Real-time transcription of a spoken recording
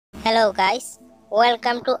Hello guys,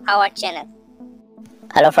 welcome to our channel.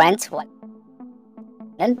 Hello friends,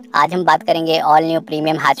 आज हम बात करेंगे ऑल न्यू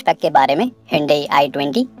प्रीमियम हैचबैक के बारे में। Hyundai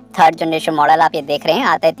i20 third generation model आप ये देख रहे हैं,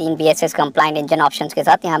 आता है 3 BSS कंप्लाइंट इंजन ऑप्शंस के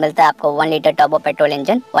साथ। यहाँ मिलता है आपको 1 litre turbo petrol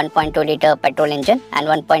engine, 1.2 litre petrol engine and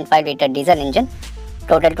 1.5 litre diesel engine.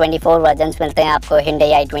 Total 24 versions मिलते हैं आपको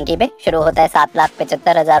Hyundai i20 पे। शुरू होता है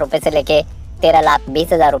 7,75,000 रुपये से लेके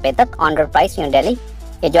 13,20,000 रुपये तक on road price new Delhi.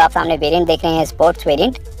 ये जो आप सामने वेरिएंट देख रहे हैं स्पोर्ट्स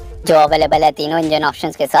वेरिएंट, जो अवेलेबल है तीनों इंजन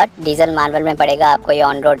ऑप्शंस के साथ। डीजल मैनुअल में पड़ेगा आपको ये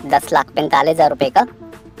ऑन रोड 10,45,000 रुपये का।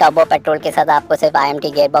 टर्बो पेट्रोल के साथ आपको सिर्फ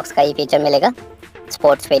IMT गेयरबॉक्स का ही फीचर मिलेगा।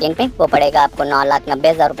 स्पोर्ट्स वेरिएंट में वो पड़ेगा आपको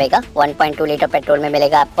 9,90,000 रुपये का। 1.2 लीटर पेट्रोल में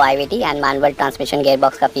मिलेगा आपको IVT and manual transmission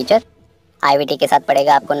gearbox का फीचर। IVT के साथ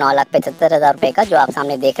पड़ेगा आपको 9,75,000 रुपये का, जो आप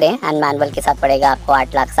सामने देख रहे हैं, एंड मैनुअल के साथ पड़ेगा आपको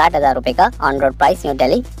 8,60,000 रुपये का on road price new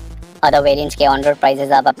Delhi. Other variants के ऑन रोड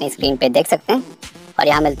प्राइसेस आप अपनी स्क्रीन पे देख सकते हैं। और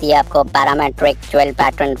यहाँ मिलती है आपको parametric 12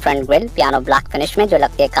 pattern front grille piano black finish में, जो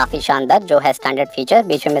लगती है काफ़ी शानदार, जो है स्टैंडर्ड फीचर।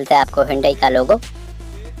 बीच में मिलता है आपको Hyundai का लोगो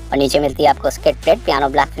और नीचे मिलती है आपको skid plate piano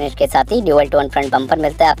black finish के साथ ही। ड्यूअल टोन फ्रंट बम्पर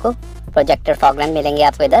मिलता है आपको। प्रोजेक्टर फॉग लैम्प मिलेंगे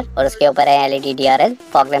आपको इधर, और उसके ऊपर है LED DRL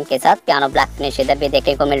फॉग लैम्प के साथ। पियानो ब्लैक फिनिश इधर भी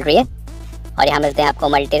देखने को मिल रही है। और यहाँ मिलते हैं आपको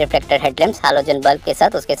multi reflector headlamps halogen bulb के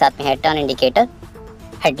साथ, उसके साथ में है turn indicator.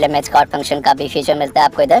 Headlamp escort function का भी फीचर मिलता है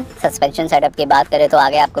आपको इधर। सस्पेंशन सेटअप की बात करें तो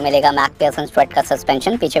आगे आपको मिलेगा मैकफेयरसन स्ट्रट का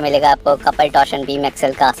सस्पेंशन, पीछे मिलेगा आपको कपल टॉर्शन बीम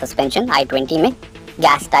एक्सेल का सस्पेंशन i20 में।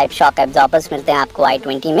 गैस टाइप शॉक एब्जॉर्बर्स मिलते हैं आपको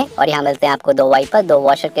i20 में। और यहाँ मिलते हैं आपको 2 वाइपर 2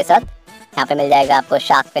 वॉशर के साथ। यहाँ पे मिल जाएगा आपको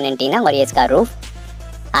शार्क फिन एंटीना और ये इसका रूफ।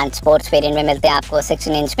 एंड स्पोर्ट्स वेरिएंट में मिलते हैं आपको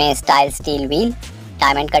 16 इंच में style steel wheel.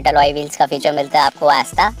 Diamond cut alloy wheels का फीचर मिलता है आपको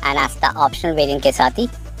एस्टा एंड एस्टा ऑप्शनल वेरिएंट के साथ ही।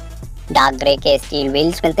 डार्क ग्रे के स्टील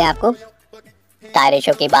व्हील्स मिलते हैं आपको। टायर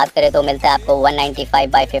रेशो की बात करें तो मिलता है आपको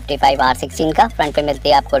 195/55 R16 का। फ्रंट पे मिलती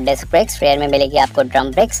है आपको डिस्क ब्रेक्स, रेयर में मिलेगी आपको ड्रम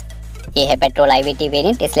ब्रेक्स। ये है पेट्रोल IVT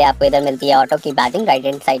वेरिएंट, इसलिए आपको इधर मिलती है ऑटो की badging right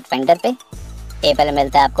hand side fender पे। पहले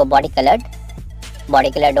मिलता है आपको बॉडी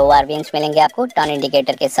कलर्ड ORVs मिलेंगे आपको टर्न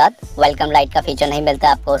इंडिकेटर के साथ। वेलकम लाइट का फीचर नहीं मिलता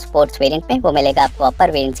आपको स्पोर्ट्स वेरिएंट में, वो मिलेगा आपको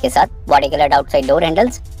अपर वेरिएंट्स के साथ। Body coloured outside door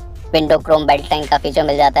handles. Window Chrome belt line का फीचर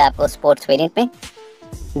मिल जाता है आपको स्पोर्ट्स वेरिएंट में।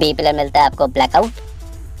 B पिलर मिलता है आपको ब्लैकआउट,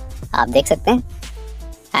 आप देख सकते हैं।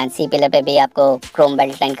 एंड C पिलर पे भी आपको क्रोम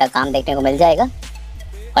बेल्ट लाइन का काम देखने को मिल जाएगा।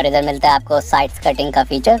 और इधर मिलता है आपको साइड स्कर्टिंग का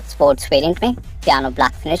फीचर स्पोर्ट्स वेरिएंट में, पियानो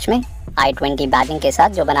ब्लैक फिनिश में, i20 बैजिंग के साथ,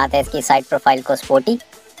 जो बनाता है इसकी साइड प्रोफाइल को स्पोर्टी।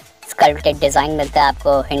 स्कल्प्टेड डिजाइन मिलता है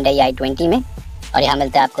आपको Hyundai i20 में। और यहाँ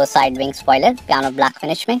मिलता है आपको side wing spoiler piano black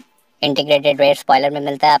finish में। इंटीग्रेटेड रेयर स्पॉइलर में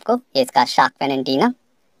मिलता है आपको ये इसका shark fin antenna.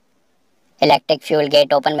 Electric fuel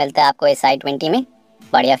gate open मिलता है आपको इस i20 में,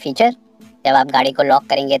 बढ़िया फीचर। जब आप गाड़ी को लॉक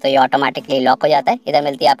करेंगे तो ये ऑटोमेटिकली लॉक हो जाता है। इधर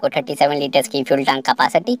मिलती है आपको 37 लीटर्स की फ्यूल टैंक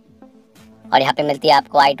कैपेसिटी। और यहाँ पे मिलती है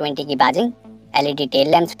आपको i20 की बैजिंग LED टेल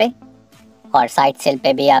लैंप्स पे। और साइड सिल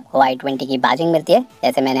पे भी आपको i20 की बैजिंग मिलती है,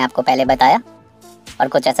 जैसे मैंने आपको पहले बताया। और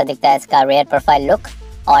कुछ ऐसा दिखता है इसका rare profile look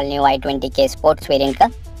all new i20 के स्पोर्ट्स वेरिएंट का।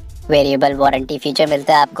 वेरिएबल वारंटी फीचर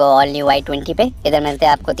मिलता है आपको ऑल न्यू i20 पे। इधर मिलते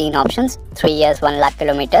हैं आपको 3 options, 3 years 1 lakh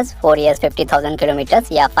kilometres, 4 years 50,000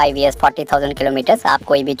 kilometres या 5 इयर्स 40,000 किलोमीटर्स, आप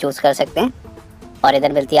कोई भी चूज़ कर सकते हैं। और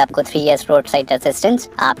इधर मिलती है आपको 3 इयर्स रोड साइड असिस्टेंस,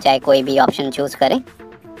 आप चाहे कोई भी ऑप्शन चूज़ करें।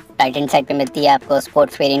 राइट हैंड साइड पे मिलती है आपको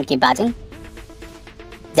स्पोर्ट्स वेरिएंट की बैजिंग।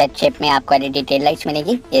 जेड शेप में आपको LED टेल लाइट्स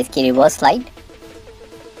मिलेगी, ये इसकी रिवर्स लाइट।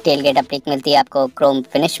 टेल गेट अपलिक मिलती है आपको क्रोम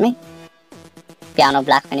फिनिश में। पियानो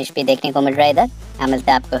ब्लैक फिनिश भी देखने को मिल रहा है इधर। यहाँ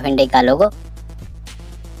मिलता है आपको Hyundai का लोगो।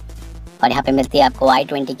 और यहाँ पे मिलती है आपको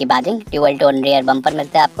i20 की badging. Dual tone rear bumper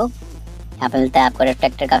मिलता है आपको। यहाँ पे मिलता है आपको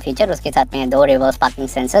रिफ्लेक्टर का फीचर, उसके साथ में 2 रिवर्स पार्किंग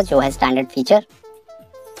सेंसर, जो है स्टैंडर्ड फीचर।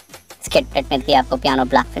 स्किड प्लेट मिलती है आपको पियानो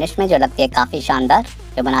ब्लैक फिनिश में, जो लगती है काफ़ी शानदार,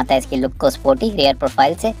 जो बनाता है इसकी लुक को स्पोर्टी रियर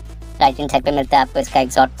प्रोफाइल से। राइट हैंड साइड पे मिलता है आपको इसका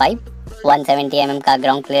एग्जॉस्ट पाइप। 170 mm का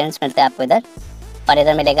ग्राउंड क्लियरेंस मिलता है आपको इधर। और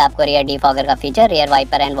इधर मिलेगा आपको रियर डिफॉगर का feature. Rear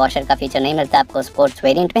wiper and washer का फीचर नहीं मिलता आपको स्पोर्ट्स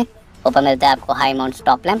वेरिएंट में। ऊपर मिलता है आपको high mount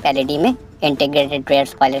stop lamp LED में इंटीग्रेटेड रेयर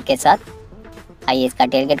स्पॉइलर के साथ। आइए इसका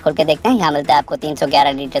टेलगेट खोल के देखते हैं। यहाँ मिलता है आपको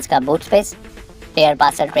 311 लीटर्स का boot space. Rare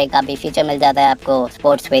parcel tray का भी फीचर मिल जाता है आपको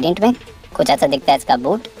स्पोर्ट्स वेरिएंट में, कुछ ऐसा दिखता है इसका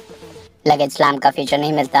बूट। लगेज लैम्प का फीचर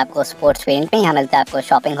नहीं मिलता आपको स्पोर्ट्स वेरिएंट में। यहाँ मिलता है आपको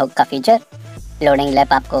शॉपिंग हुक का फीचर। लोडिंग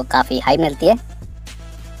लैप आपको काफ़ी हाई मिलती है।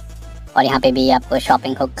 और यहाँ पे भी आपको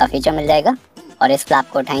शॉपिंग हुक का फीचर मिल जाएगा। और इस फ्लैप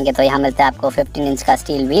को उठाएंगे तो यहाँ मिलता है आपको 15 इंच का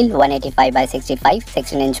स्टील व्हील 185/65,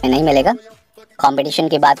 16 इंच में नहीं मिलेगा। कंपटीशन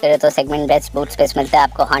की बात करें तो सेगमेंट बेस्ट बूट स्पेस मिलता है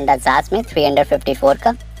आपको होंडा जाज में 354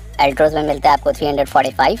 का। एल्ट्रोज में मिलता है आपको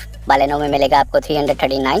 345, बालेनो में मिलेगा आपको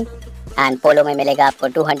 339 एंड पोलो में मिलेगा आपको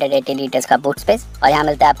 280 लीटर्स का बूट स्पेस। और यहाँ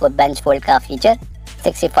मिलता है आपको बेंच फोल्ड का फीचर।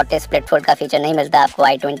 60/40 स्प्लिट फोल्ड का फीचर नहीं मिलता आपको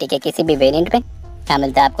i20 के किसी भी वेरिएंट में। यहाँ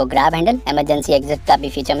मिलता है आपको ग्रैब हैंडल, इमरजेंसी एग्जिट का भी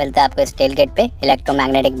फीचर मिलता है आपको इस टेल गेट पे,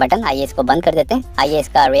 इलेक्ट्रोमैग्नेटिक बटन। आइए इसको बंद कर देते हैं। आइए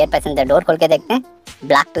इसका रेयर पैसेंजर डोर खोल के देखते हैं।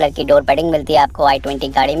 ब्लैक कलर की डोर पैडिंग मिलती है आपको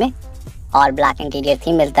i20 गाड़ी में और ब्लैक इंटीरियर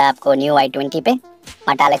थीम मिलता है आपको न्यू i20 पे।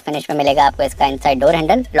 मेटालिक फिनिश में मिलेगा आपको इसका inside door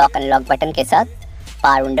handle, lock unlock button के साथ,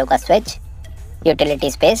 पावर विंडो का switch,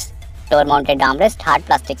 utility space, door mounted armrest hard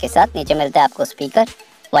plastic के साथ। नीचे मिलता है आपको स्पीकर,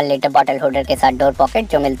 1 लीटर बॉटल होल्डर के साथ डोर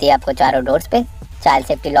पॉकेट जो मिलती है आपको चारों डोर्स पे। चाइल्ड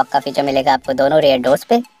सेफ्टी लॉक का फीचर मिलेगा आपको दोनों रेयर डोर्स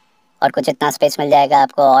पे और कुछ इतना स्पेस मिल जाएगा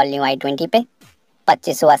आपको ऑल न्यू i20 पे।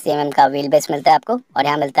 2580 mm का व्हील बेस मिलता है आपको और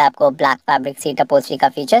यहाँ मिलता है आपको ब्लैक फैब्रिक सीट अपहोल्स्ट्री का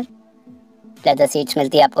फीचर। लेदर सीट्स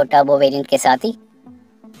मिलती है आपको टर्बो वेरिएंट के साथ ही।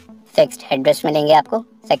 फिक्स्ड हेडरेस्ट मिलेंगे आपको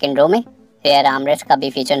सेकंड रो में। रेयर आर्मरेस्ट का भी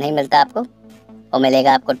फीचर नहीं मिलता आपको, वो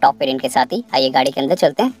मिलेगा आपको टॉप वेरिएंट के साथ ही। आइए गाड़ी के अंदर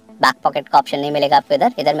चलते हैं। बैक पॉकेट का ऑप्शन नहीं मिलेगा आपको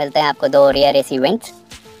इधर मिलते हैं आपको 2 रेयर AC वेंट्स।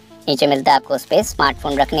 नीचे मिलता है आपको स्पेस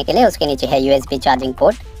स्मार्टफोन रखने के लिए, उसके नीचे है USB चार्जिंग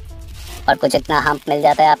पोर्ट और कुछ इतना हम्प मिल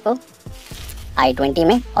जाता है आपको i20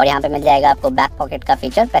 में। और यहाँ पे मिल जाएगा आपको बैक पॉकेट का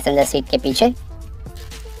फीचर पैसेंजर सीट के पीछे,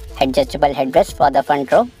 adjustable headrest for the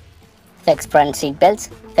front row, fix front seat belts,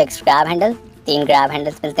 fix grab handle, 3 grab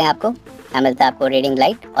handles मिलते हैं आपको। यहाँ मिलता है आपको रीडिंग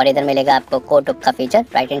लाइट और इधर मिलेगा आपको कोट हुक का feature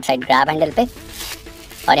right hand side grab handle पे।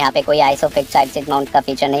 और यहाँ पे कोई आइसोफिक्स साइड सीट माउंट का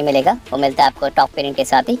फीचर नहीं मिलेगा, वो मिलता है आपको टॉप वेरिएंट के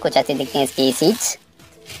साथ ही। कुछ ऐसी दिखती हैं इसकी सीट्स,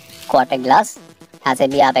 क्वार्टर ग्लास, यहाँ से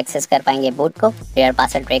भी आप एक्सेस कर पाएंगे बूट को। रियर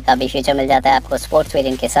पार्सल ट्रे का भी फीचर मिल जाता है आपको स्पोर्ट्स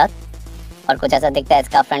वेरिएंट के साथ। और कुछ ऐसा दिखता है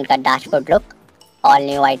इसका फ्रंट का dashboard look, all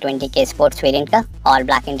new i20 के स्पोर्ट्स वेरिएंट का। और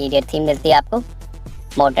ब्लैक इंटीरियर थीम मिलती है आपको,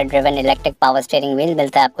 motor driven electric power steering wheel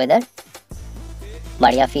मिलता है आपको इधर,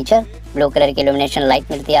 बढ़िया फीचर। ब्लू कलर की इल्यूमिनेशन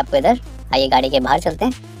लाइट मिलती है आपको इधर। आइए गाड़ी के बाहर चलते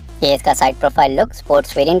हैं। ये इसका side profile look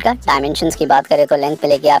sports variant का। डायमेंशंस की बात करें तो लेंथ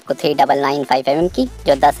मिलेगी आपको 3995 mm की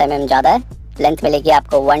जो 10 mm ज़्यादा है। लेंथ मिलेगी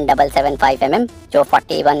आपको 1775 mm जो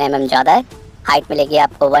 41 mm ज़्यादा है। हाइट मिलेगी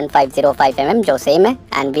आपको 1505 mm जो सेम है।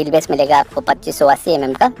 एंड व्हील बेस मिलेगा आपको 2580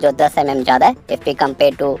 mm का जो 10 mm ज़्यादा है if we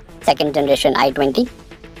compare to second generation i20।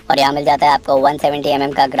 और यहाँ मिल जाता है आपको 170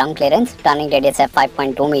 mm का ग्राउंड क्लियरेंस, टर्निंग रेडियस है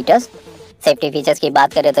 5.2 मीटर्स। सेफ्टी फीचर्स की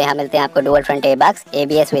बात करें तो यहाँ मिलते हैं आपको dual front airbags,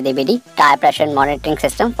 ABS with ABD, tyre pressure monitoring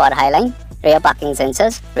system for highline, rear parking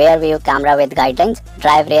sensors, rear view camera with guidelines,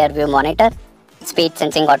 drive rear view monitor, speed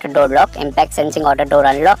sensing auto door lock, impact sensing auto door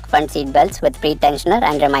unlock, front seat belts with pre-tensioner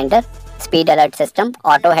and reminder, speed alert system,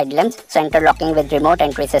 auto headlamps, center locking with remote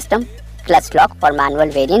entry system, clutch lock for manual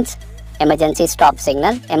variants, emergency stop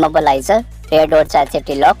signal, immobilizer, rear door child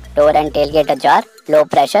safety lock, door and tailgate ajar, low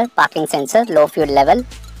pressure, parking sensor, low fuel level,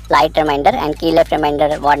 light reminder and की left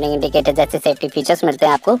reminder warning indicator जैसे safety features मिलते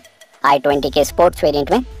हैं आपको i20 के sports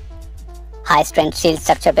variant में। High strength steel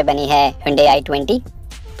structure पे बनी है Hyundai i20।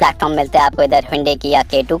 प्लेटफॉर्म मिलते हैं आपको इधर Hyundai Kia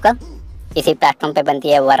K2 का। इसी प्लेटफॉर्म पे बनती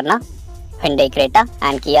है वरना, Hyundai Creta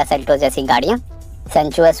and Kia Seltos जैसी गाड़ियाँ।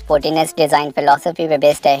 सेंचुअस स्पोर्टीनेस डिज़ाइन फिलोसफी पे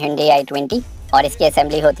बेस्ड है Hyundai i20 और इसकी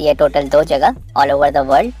असेंबली होती है टोटल 2 जगह all over the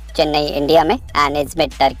world, Chennai India में एंड इजमिर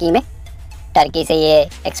टर्की में। टर्की से ये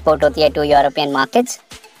एक्सपोर्ट होती है to European markets.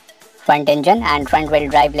 Front engine and front wheel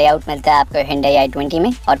drive layout मिलता है आपको Hyundai i20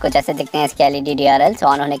 में। और कुछ ऐसे दिखते हैं इसके LED DRLs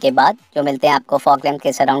ऑन होने के बाद जो मिलते हैं आपको फॉग लैंप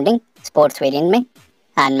के सराउंडिंग स्पोर्ट्स वेरिएंट में।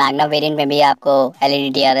 एंड मैग्ना वेरिएंट में भी आपको LED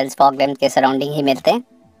DRLs फॉग लैंप के सराउंडिंग ही मिलते हैं।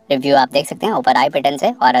 रिव्यू आप देख सकते हैं ऊपर आई बटन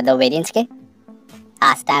से और अदर वेरिएंट्स के।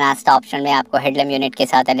 आस्टा एंड आस्टा ऑप्शन में आपको हेडलैम्प यूनिट के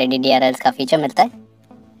साथ LED DRLs का फीचर मिलता है।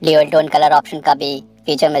 ड्यूअल टोन कलर ऑप्शन का भी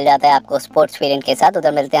फीचर मिल जाता है आपको स्पोर्ट्स वेरिएंट के साथ।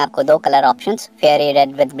 उधर मिलते हैं आपको 2 colour options, fairy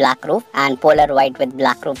read with black roof and polar white with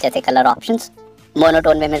black roof जैसे कलर ऑप्शंस।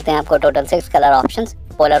 मोनोटोन में मिलते हैं आपको total 6 colour options.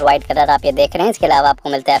 Polar white colour आप ये देख रहे हैं, इसके अलावा आपको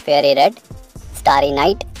मिलता है fairy red, starry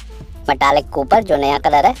night, metallic Cooper जो नया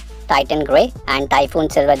कलर है, Titan grey and typhoon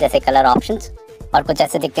silver जैसे कलर ऑप्शंस। और कुछ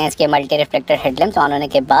ऐसे दिखते हैं इसके मल्टी रिफ्लेक्टर हेडलैम्प्स ऑन होने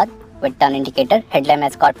के बाद with turn indicator. Headlamp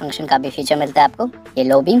escort function का भी फीचर मिलता है आपको, ये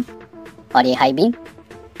लो बीम और ये हाई बीम।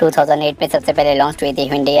 2008 में सबसे पहले लॉन्च हुई थी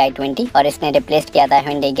Hyundai i20 और इसने रिप्लेस किया था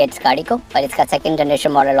Hyundai Getz गाड़ी को। और इसका सेकंड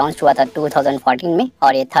जनरेशन मॉडल लॉन्च हुआ था 2014 में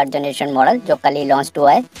और ये थर्ड जनरेशन मॉडल जो कल ही लॉन्च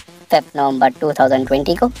हुआ है 5 नवंबर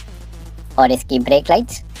 2020 को। और इसकी ब्रेक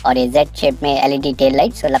लाइट्स और ये Z शेप में LED टेल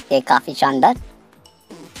लाइट्स तो लगती है काफ़ी शानदार।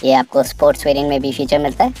 ये आपको स्पोर्ट्स वेरिएंट में भी फीचर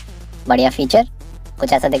मिलता है, बढ़िया फीचर।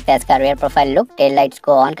 कुछ ऐसा दिखता है इसका rear profile look. Tail lights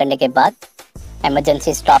को ऑन करने के बाद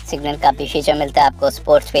इमरजेंसी स्टॉप सिग्नल का भी फीचर मिलता है आपको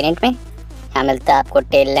स्पोर्ट्स वेरिएंट में। यहाँ मिलता है आपको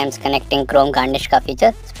tail lamps connecting Chrome garnish का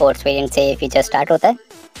फीचर। स्पोर्ट्स वेरिएंट से ये फीचर स्टार्ट होता है।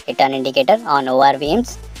 Return indicator on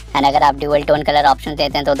ORVMs and अगर आप ड्यूअल टोन कलर ऑप्शन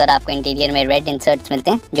देते हैं तो उधर आपको इंटीरियर में रेड इंसर्ट्स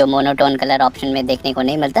मिलते हैं जो मोनोटोन कलर ऑप्शन में देखने को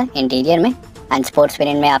नहीं मिलता इंटीरियर में। एंड स्पोर्ट्स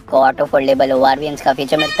वेरिएंट में आपको ऑटो फोल्डेबल ORVMs का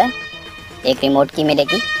फीचर मिलता है। एक रिमोट की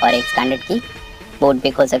मिलेगी और एक स्टैंडर्ड की। बोर्ड भी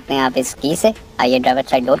खोल सकते हैं आप इस की से। आइए ड्राइवर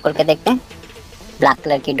साइड डोर खोल के देखते हैं। ब्लैक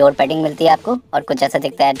कलर की डोर पैडिंग मिलती है आपको और कुछ ऐसा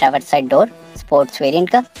दिखता है driver side door sports variant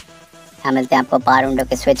का। यहाँ मिलते हैं आपको पावर विंडो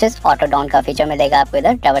के स्विचेस, ऑटो डाउन का फीचर मिलेगा आपको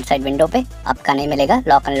इधर ड्राइवर साइड विंडो पे, अप का नहीं मिलेगा,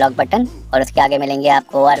 लॉक एंड लॉक बटन। और उसके आगे मिलेंगे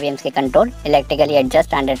आपको ORVMs के control, electrically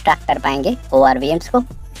adjust and track कर पाएंगे ORVMs को।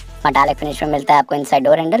 मेटालिक फिनिश में मिलता है आपको inside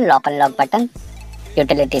door handle, lock and lock button,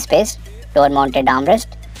 utility space, door mounted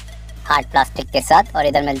armrest hard plastic के साथ। और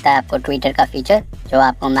इधर मिलता है आपको ट्विटर का फीचर जो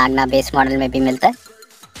आपको मैग्ना बेस मॉडल में भी मिलता है।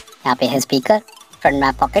 यहाँ पे है स्पीकर, फ्रंट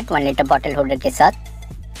में पॉकेट, 1 लीटर बॉटल होल्डर के साथ।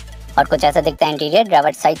 और कुछ ऐसा दिखता है इंटीरियर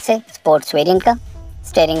ड्राइवर साइड से स्पोर्ट्स वेरिएंट का।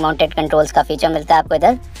 स्टीयरिंग माउंटेड कंट्रोल्स का फीचर मिलता है आपको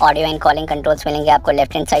इधर, ऑडियो एंड कॉलिंग कंट्रोल्स मिलेंगे आपको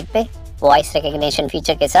लेफ्ट हैंड साइड पे, वॉइस रिकग्निशन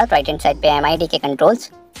फीचर के साथ। राइट हैंड साइड पे MID के कंट्रोल्स,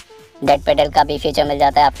 डेड पेडल का भी फीचर मिल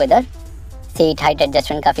जाता है आपको इधर। सीट हाइट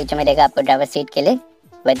एडजस्टमेंट का फीचर मिलेगा आपको ड्राइवर सीट के लिए,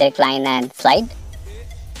 विद रिक्लाइन एंड स्लाइड।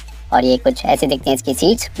 और ये कुछ ऐसे दिखते हैं इसकी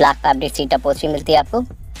seats, black fabric seat upholstery मिलती है आपको।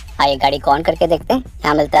 आइए गाड़ी को ऑन करके देखते हैं।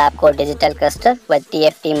 यहाँ मिलता है आपको digital cluster with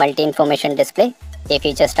TFT multi information display. ये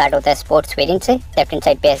फीचर स्टार्ट होता है स्पोर्ट्स वेरिएंट से। लेफ्ट हैंड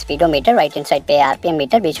साइड पे स्पीडोमीटर, राइट हैंड साइड पे RPM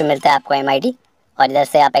मीटर, बीच में मिलता है आपको MID। और इधर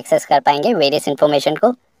से आप एक्सेस कर पाएंगे वेरियस इन्फॉर्मेशन को,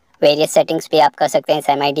 वेरियस सेटिंग्स भी आप कर सकते हैं इस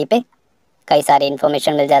MID पे। कई सारी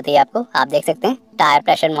इन्फॉर्मेशन मिल जाती है आपको, आप देख सकते हैं। टायर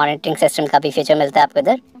प्रेशर मॉनिटरिंग सिस्टम का भी फीचर मिलता है आपको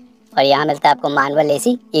इधर। और यहाँ मिलता है आपको manual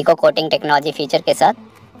AC eco coating technology feature के साथ।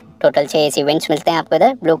 टोटल 6 AC वेंट्स मिलते हैं आपको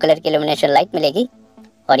इधर, ब्लू कलर की इल्यूमिनेशन लाइट मिलेगी।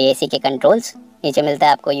 और ये AC के कंट्रोल्स, नीचे मिलता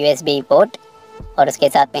है आपको USB पोर्ट और उसके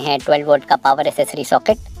साथ में है 12 वोल्ट का पावर एसेसरी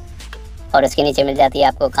सॉकेट। और उसके नीचे मिल जाती है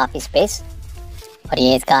आपको काफ़ी स्पेस। और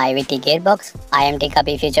ये इसका IVT गियरबॉक्स, IMT का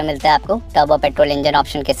भी फीचर मिलता है आपको टर्बो पेट्रोल इंजन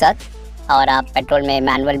ऑप्शन के साथ। और आप पेट्रोल में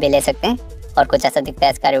मैनुअल भी ले सकते हैं। और कुछ ऐसा दिखता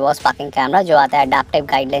है इसका रिवर्स पार्किंग कैमरा जो आता है अडैप्टिव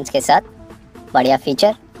गाइडलाइंस के साथ, बढ़िया फीचर।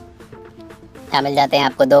 यहाँ मिल जाते हैं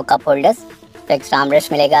आपको 2 कप होल्डर्स, फिक्स्ड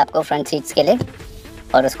आर्मरेस्ट मिलेगा आपको फ्रंट सीट्स के लिए।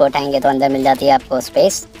 और उसको उठाएंगे तो अंदर मिल जाती है आपको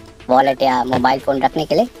स्पेस, वॉलेट या मोबाइल फ़ोन रखने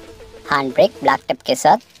के लिए। हैंड ब्रेक ब्लैक टिप के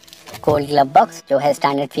साथ, गोल्ड ग्लव बॉक्स जो है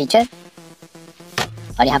स्टैंडर्ड फीचर।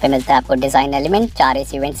 और यहाँ पे मिलता है आपको डिज़ाइन एलिमेंट, 4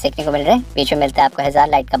 AC वेंट्स देखने को मिल रहे हैं। बीच में मिलता है आपको हज़ार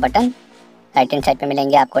लाइट का बटन। राइट हैंड साइड पे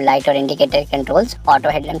मिलेंगे आपको लाइट और इंडिकेटर कंट्रोल्स, ऑटो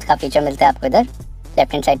हेडलैम्प्स का फीचर मिलता है आपको इधर।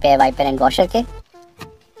 लेफ्ट हैंड साइड पे है वाइपर एंड वॉशर के।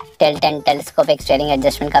 Tilt and telescopic steering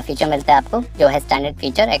adjustment का फीचर मिलता है आपको जो है standard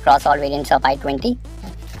feature across all variants of i20।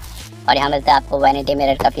 और यहाँ मिलता है आपको वैनिटी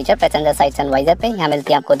मिरर का फीचर पैसेंजर साइड सनवाइजर पे। यहाँ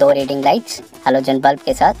मिलती है आपको 2 रीडिंग लाइट्स हैलोजन बल्ब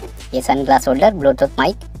के साथ, ये sun glass holder, Bluetooth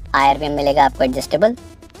mic, IRVM मिलेगा आपको एडजस्टेबल।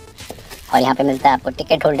 और यहाँ पे मिलता है आपको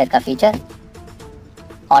टिकट होल्डर का फीचर,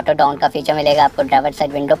 ऑटो डाउन का फीचर मिलेगा आपको ड्राइवर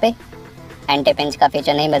साइड विंडो पे। एंटी पिंच का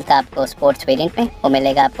फीचर नहीं मिलता आपको स्पोर्ट्स वेरिएंट में, वो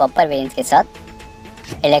मिलेगा आपको अपर वेरिएंट के साथ।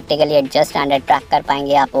 इलेक्ट्रिकली एडजस्ट एंड ट्रैक कर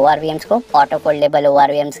पाएंगे आप ORVMs को, ऑटो फोल्डेबल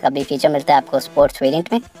ORVMs का भी फीचर मिलता है आपको स्पोर्ट्स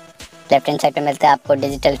वेरिएंट में। लेफ्ट हैंड साइड पे मिलता है आपको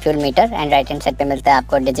digital fuel metre and right hand side पे मिलता है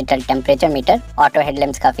आपको digital temperature metre. Auto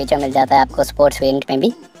headlamps का फीचर मिल जाता है आपको स्पोर्ट्स वेरिएंट में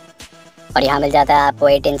भी। और यहाँ मिल जाता है आपको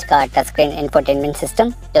 8 इंच का टच स्क्रीन इंफोटेनमेंट सिस्टम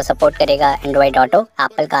जो सपोर्ट करेगा Android auto,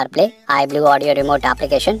 Apple CarPlay, iBlue audio remote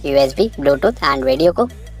application, USB, Bluetooth and radio को।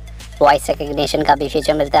 वॉइस रिकग्निशन का भी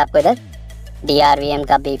फीचर मिलता है आपको इधर। DRVM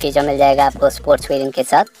का भी फीचर मिल जाएगा आपको स्पोर्ट्स वेरिएंट के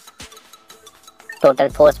साथ। टोटल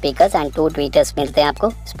 4 स्पीकर्स एंड 2 ट्वीटर्स मिलते हैं आपको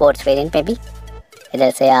स्पोर्ट्स वेरिएंट में भी।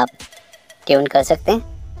 इधर से आप ट्यून कर सकते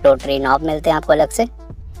हैं। रोटरी नॉब मिलते हैं आपको अलग से,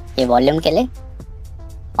 ये वॉल्यूम के लिए।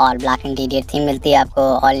 और ब्लैक इंटीरियर थीम मिलती है आपको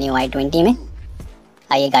ऑल न्यू i20 में।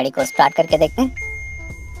 आइए गाड़ी को स्टार्ट करके देखते हैं।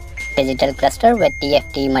 Digital cluster with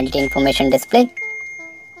TFT multi information display.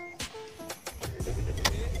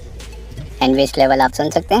 एनवेस्ट level आप सुन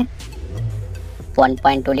सकते हैं,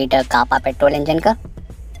 1.2 लीटर कापा पेट्रोल इंजन का।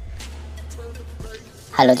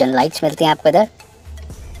 हैलोजन लाइट्स मिलती हैं आपको इधर।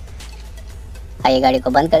 आइए गाड़ी को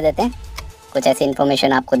बंद कर देते हैं। कुछ ऐसी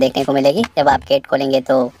इन्फॉर्मेशन आपको देखने को मिलेगी। जब आप गेट खोलेंगे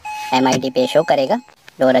तो MID पे शो करेगा,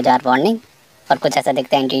 डोर अजार वार्निंग। और कुछ ऐसा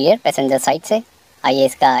दिखता है इंटीरियर पैसेंजर साइड से। आइए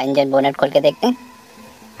इसका इंजन बोनेट खोल के देखते हैं।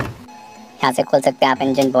 यहाँ से खोल सकते हैं आप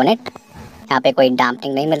इंजन बोनेट। यहाँ पे कोई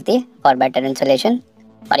डैम्पिंग नहीं मिलती है फॉर बेटर इंसुलेशन।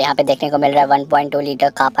 और यहाँ पे देखने को मिल रहा है 1.2 लीटर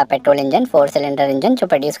कापा पेट्रोल इंजन, 4 सिलेंडर इंजन जो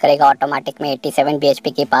प्रोड्यूस करेगा ऑटोमेटिक में 87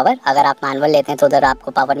 bhp की पावर। अगर आप मैनुअल लेते हैं तो उधर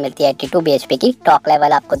आपको पावर मिलती है 82 bhp की। टॉर्क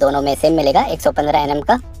लेवल आपको दोनों में सेम मिलेगा, 115 Nm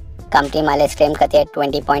का। कंपनी माइलेज क्लेम करती है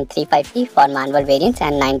 20.35 की for manual variants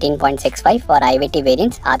and 19.65 for IVT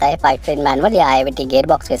variants. आता है 5 स्पीड मैनुअल या IVT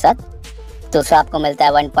गियरबॉक्स के साथ। दूसरा आपको मिलता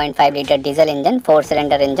है 1.5 litre diesel engine, 4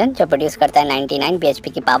 cylinder engine जो प्रोड्यूस करता है 99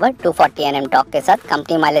 bhp की पावर, 240 Nm टॉर्क के साथ।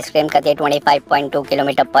 कंपनी माइलेज क्लेम करती है 25.2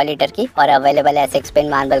 किलोमीटर पर लीटर की और अवेलेबल है 6 स्पीड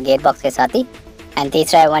मैनुअल गियरबॉक्स के साथ ही। एंड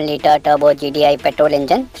तीसरा है 1 litre turbo GDI petrol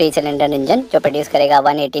engine, 3 cylinder engine जो प्रोड्यूस करेगा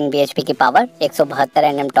 118 bhp की पावर, 172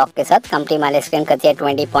 Nm टॉर्क के साथ। कंपनी माइलेज क्लेम करती है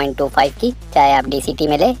 20.25 की, चाहे आप DCT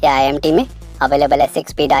में ले या IMT में। अवेलेबल है 6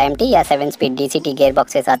 स्पीड IMT या 7 स्पीड DCT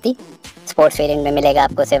गियरबॉक्स के साथ ही। स्पोर्ट्स वेरिएंट में मिलेगा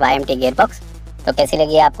आपको सिर्फ IMT गियरबॉक्स। तो कैसी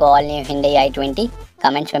लगी आपको all new Hyundai i20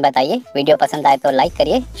 comments में बताइए। वीडियो पसंद आए तो लाइक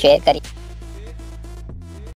करिए, शेयर करिए।